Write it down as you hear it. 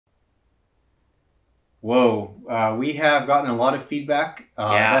Whoa, we have gotten a lot of feedback.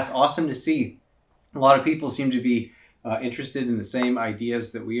 Yeah. That's awesome to see. A lot of people seem to be interested in the same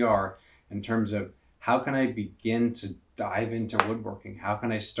ideas that we are in terms of how can I begin to dive into woodworking? How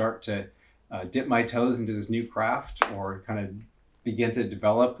can I start to dip my toes into this new craft or kind of begin to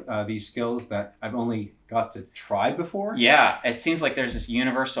develop these skills that I've only got to try before? Yeah, it seems like there's this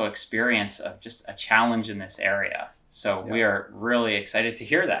universal experience of just a challenge in this area. So Yeah. we are really excited to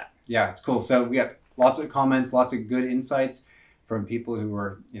hear that. Yeah, it's cool. So we got lots of comments, lots of good insights from people who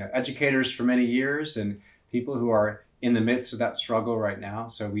are, educators for many years and people who are in the midst of that struggle right now.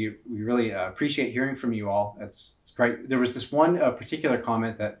 So we really appreciate hearing from you all. It's great. There was this one particular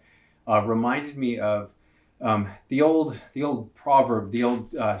comment that reminded me of the old proverb, the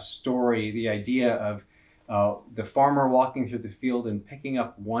old story, the idea of the farmer walking through the field and picking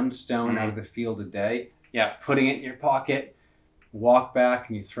up one stone out of the field a day, Yeah. putting it in your pocket, walk back,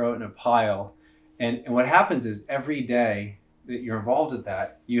 and you throw it in a pile. And what happens is every day that you're involved with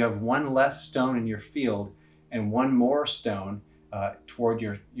that, you have one less stone in your field and one more stone toward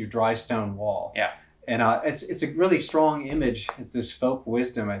your dry stone wall. Yeah. And it's a really strong image. It's this folk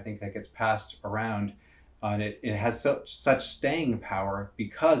wisdom, I think, that gets passed around. And it has such staying power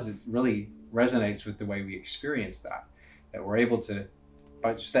because it really resonates with the way we experience that we're able to,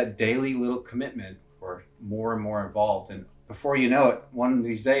 by just that daily little commitment, we're more and more involved. And before you know it, one of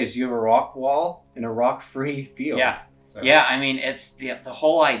these days, you have a rock wall in a rock-free field. Yeah. So, Yeah, I mean, it's the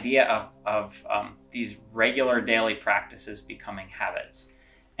whole idea of these regular daily practices becoming habits.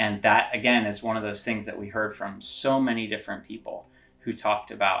 And that, again, is one of those things that we heard from so many different people who talked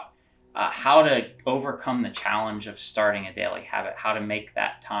about how to overcome the challenge of starting a daily habit, how to make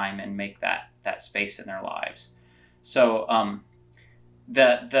that time and make that space in their lives. So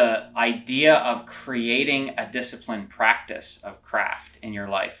the idea of creating a disciplined practice of craft in your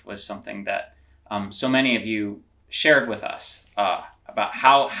life was something that so many of you shared with us about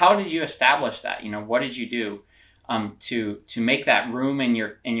how did you establish that? What did you do to make that room in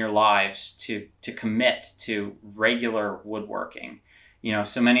your lives to commit to regular woodworking?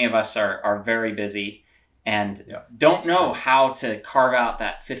 So many of us are very busy and don't know how to carve out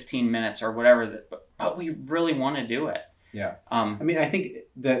that 15 minutes or whatever, but we really want to do it. Yeah. I mean, I think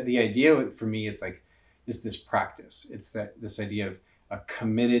the idea for me, it's this practice. It's this idea of a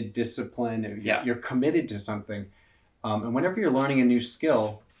committed discipline. You're committed to something. And whenever you're learning a new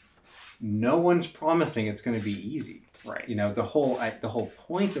skill, no one's promising it's going to be easy. Right. The whole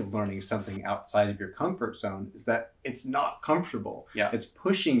point of learning something outside of your comfort zone is that it's not comfortable. Yeah. It's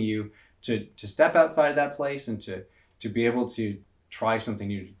pushing you to step outside of that place and to be able to try something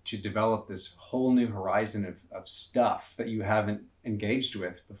new, to develop this whole new horizon of stuff that you haven't engaged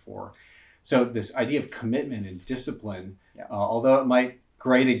with before. So this idea of commitment and discipline, although it might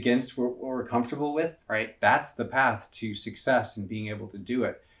grade against what we're comfortable with, right? That's the path to success and being able to do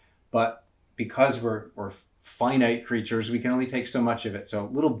it. But because we're finite creatures, we can only take so much of it. So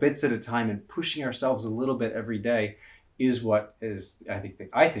little bits at a time and pushing ourselves a little bit every day is what is, I think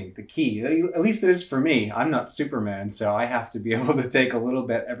the key. At least it is for me. I'm not Superman, so I have to be able to take a little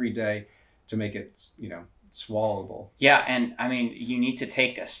bit every day to make it, swallowable. Yeah, and I mean, you need to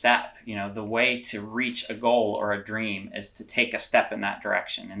take a step. The way to reach a goal or a dream is to take a step in that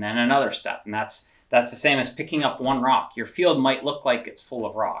direction and then another step. And that's the same as picking up one rock. Your field might look like it's full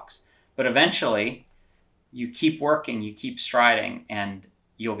of rocks, but eventually you keep working, you keep striding, and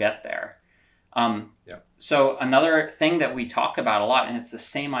you'll get there. So another thing that we talk about a lot, and it's the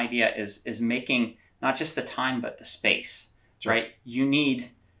same idea, is making not just the time, but the space, right? You need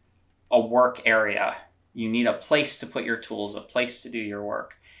a work area. You need a place to put your tools, a place to do your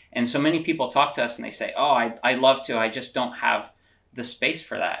work. And so many people talk to us and they say, oh, I love to, I just don't have the space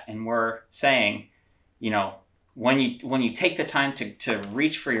for that. And we're saying, when you take the time to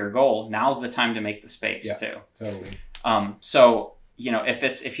reach for your goal, now's the time to make the space too. Totally. So,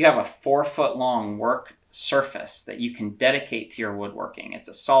 if you have a 4-foot long work surface that you can dedicate to your woodworking, it's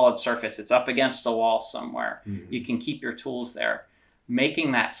a solid surface, it's up against a wall somewhere, you can keep your tools there.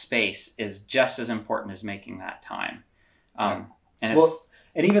 Making that space is just as important as making that time. And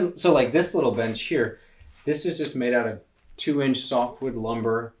even so, like this little bench here, this is just made out of 2-inch softwood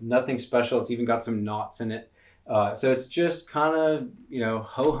lumber, nothing special. It's even got some knots in it. So it's just kind of,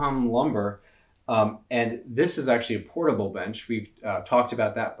 ho-hum lumber. And this is actually a portable bench. We've talked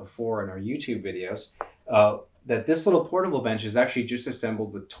about that before in our YouTube videos, that this little portable bench is actually just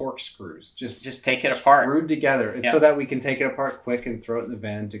assembled with Torx screws. Just take it apart. Screwed together so that we can take it apart quick and throw it in the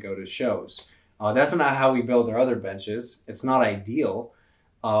van to go to shows. That's not how we build our other benches. It's not ideal,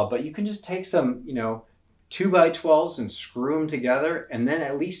 but you can just take some, 2x12s and screw them together, and then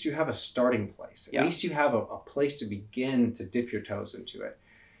at least you have a starting place. At Yeah. least you have a place to begin to dip your toes into it.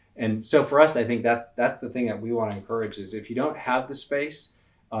 And so for us, I think that's the thing that we want to encourage is if you don't have the space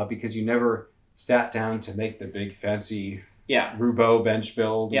because you never sat down to make the big fancy Roubo bench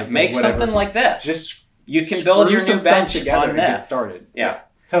build. Yeah, make something like this. Just you can build your new bench together on and get this. started. Yeah,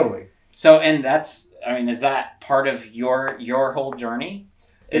 totally. So, and that's, I mean, is that part of your whole journey?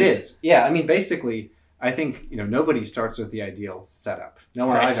 It is. Yeah, I mean, basically, I think nobody starts with the ideal setup. No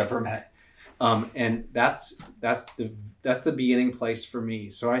one I've ever met, and that's the beginning place for me.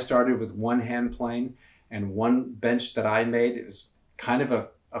 So I started with one hand plane and one bench that I made. It was kind of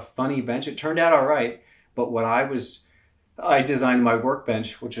a funny bench. It turned out all right, but I designed my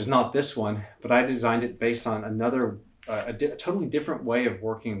workbench, which is not this one, but I designed it based on another a totally different way of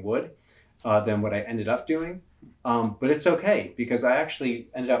working wood than what I ended up doing. But it's okay because I actually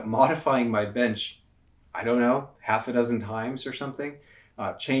ended up modifying my bench, I don't know, half a dozen times or something,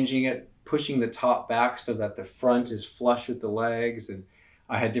 changing it, pushing the top back so that the front is flush with the legs, and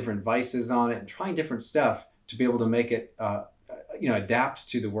I had different vices on it and trying different stuff to be able to make it adapt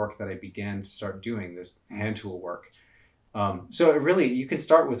to the work that I began to start doing, this hand tool work. So it really, you can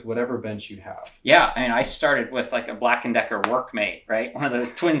start with whatever bench you have. Yeah, I mean, I started with like a Black & Decker Workmate, right? One of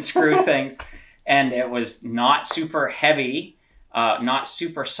those twin screw things. And it was not super heavy, not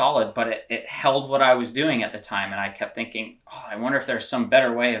super solid, but it held what I was doing at the time. And I kept thinking, oh, I wonder if there's some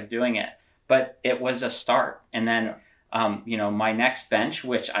better way of doing it. But it was a start. And then, my next bench,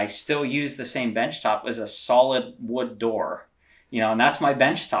 which I still use the same bench top, was a solid wood door, and that's my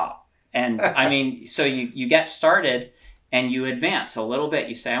bench top. And I mean, so you get started and you advance a little bit.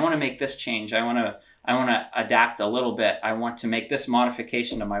 You say, I want to make this change. I want to adapt a little bit. I want to make this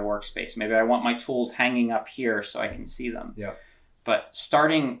modification to my workspace. Maybe I want my tools hanging up here so I can see them. Yeah. But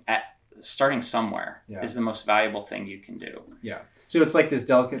starting somewhere is the most valuable thing you can do. Yeah. So it's like this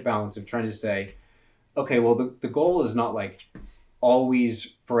delicate balance of trying to say, okay, well, the goal is not like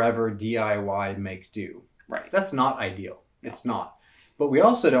always forever DIY make do. Right. That's not ideal. No. It's not. But we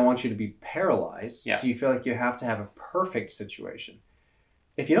also don't want you to be paralyzed. Yeah. So you feel like you have to have a perfect situation.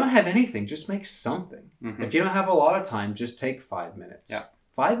 If you don't have anything, just make something. Mm-hmm. If you don't have a lot of time, just take 5 minutes. Yeah.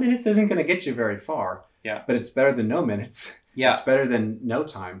 5 minutes isn't going to get you very far. Yeah. But it's better than no minutes. Yeah. It's better than no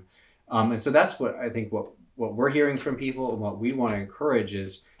time. And so that's what I think what we're hearing from people and what we want to encourage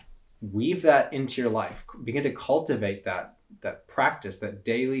is weave that into your life. Begin to cultivate that practice, that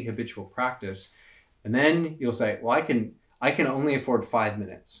daily habitual practice. And then you'll say, well, I can only afford 5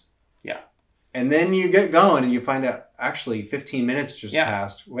 minutes. Yeah. And then you get going and you find out actually 15 minutes just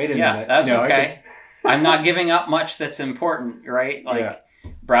passed. Wait a minute. Yeah, that's okay. I'm not giving up much that's important, right? Like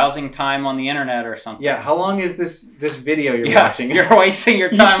browsing time on the internet or something. Yeah. How long is this video you're watching? You're wasting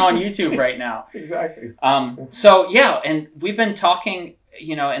your time on YouTube right now. Exactly. So yeah, and we've been talking,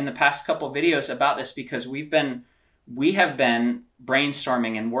 in the past couple of videos about this because we have been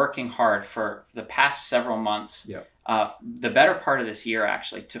brainstorming and working hard for the past several months. Yeah. The better part of this year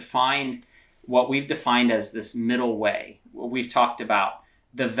actually to find what we've defined as this middle way. We've talked about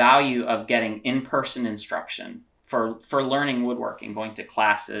the value of getting in-person instruction for learning woodworking, going to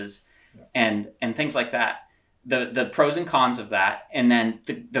classes and things like that. The pros and cons of that, and then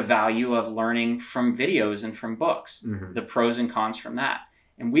the value of learning from videos and from books, the pros and cons from that.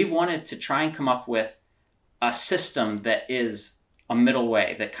 And we've wanted to try and come up with a system that is a middle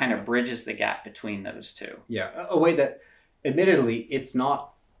way that kind of bridges the gap between those two. Yeah, a way that admittedly it's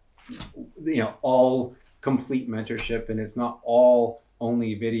not all complete mentorship and it's not all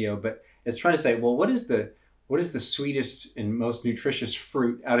only video, but it's trying to say, well, what is the sweetest and most nutritious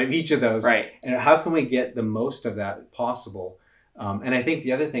fruit out of each of those? Right. And how can we get the most of that possible? And I think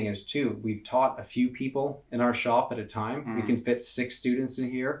the other thing is too, we've taught a few people in our shop at a time. We can fit 6 students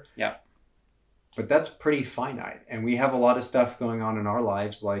in here. Yeah. But that's pretty finite. And we have a lot of stuff going on in our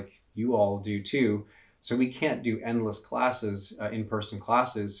lives like you all do too. So we can't do endless classes, in-person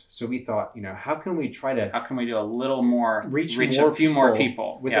classes. So we thought, how can we do a little more, reach more a few more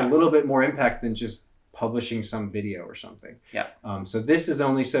people with a little bit more impact than just publishing some video or something. Yeah. So this is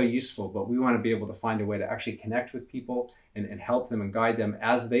only so useful, but we want to be able to find a way to actually connect with people and help them and guide them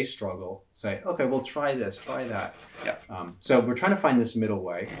as they struggle. Say, okay, well, try this, try that. Yeah. So we're trying to find this middle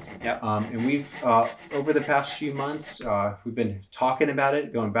way. Yeah. And we've, over the past few months, we've been talking about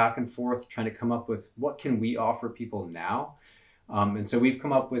it, going back and forth, trying to come up with what can we offer people now. And so we've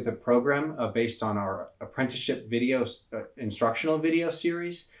come up with a program based on our apprenticeship instructional video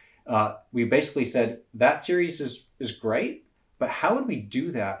series. We basically said that series is great, but how would we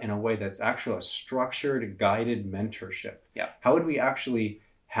do that in a way that's actually a structured, guided mentorship? Yeah. How would we actually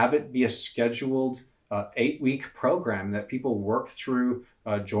have it be a scheduled 8-week program that people work through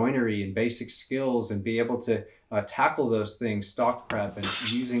joinery and basic skills and be able to tackle those things, stock prep and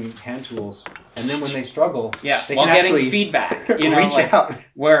using hand tools. And then when they struggle, they while can getting actually feedback, reach out.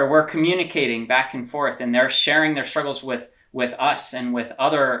 Where we're communicating back and forth, and they're sharing their struggles with us and with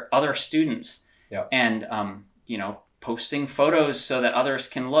other students, and posting photos so that others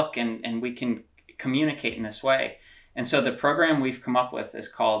can look and we can communicate in this way. And so the program we've come up with is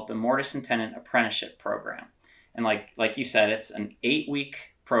called the Mortise and Tenon Apprenticeship Program. And like you said, it's an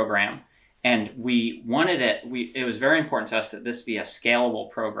 8-week program. And we wanted it was very important to us that this be a scalable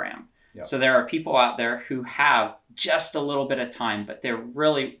program. Yep. So there are people out there who have just a little bit of time, but they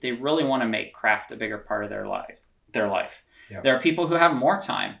really want to make craft a bigger part of their life. Yep. There are people who have more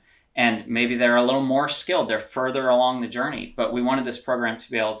time and maybe they're a little more skilled. They're further along the journey, but we wanted this program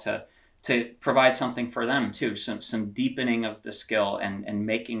to be able to provide something for them too, some deepening of the skill and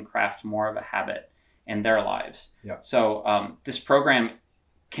making craft more of a habit in their lives. Yep. So this program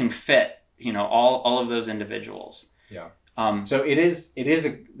can fit all of those individuals. Yeah. So it is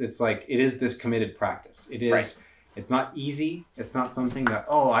this committed practice. It is. Right. It's not easy. It's not something that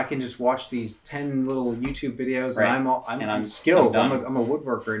I can just watch these 10 little YouTube videos and I'm skilled. I'm a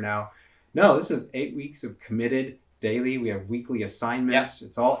woodworker now. No, this is 8 weeks of committed daily. We have weekly assignments. Yep.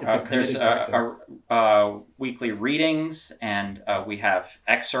 It's a committed practice. Weekly readings, and we have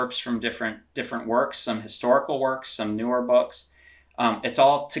excerpts from different works, some historical works, some newer books. It's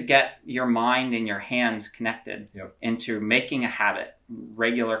all to get your mind and your hands connected into making a habit,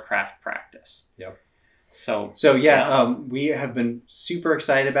 regular craft practice. Yep. So we have been super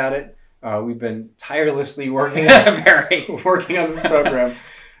excited about it. We've been tirelessly working on this program,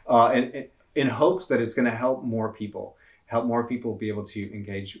 and in hopes that it's going to help more people be able to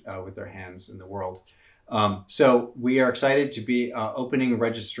engage with their hands in the world. So we are excited to be opening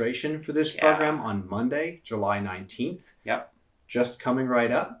registration for this program on Monday, July 19th. Yep. Just coming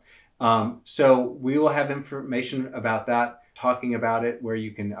right up. So we will have information about that, talking about it, where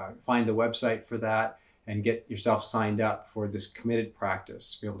you can find the website for that and get yourself signed up for this committed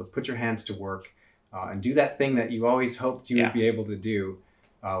practice, be able to put your hands to work and do that thing that you always hoped you would be able to do.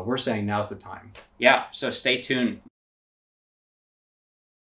 We're saying now's the time. Yeah, so stay tuned.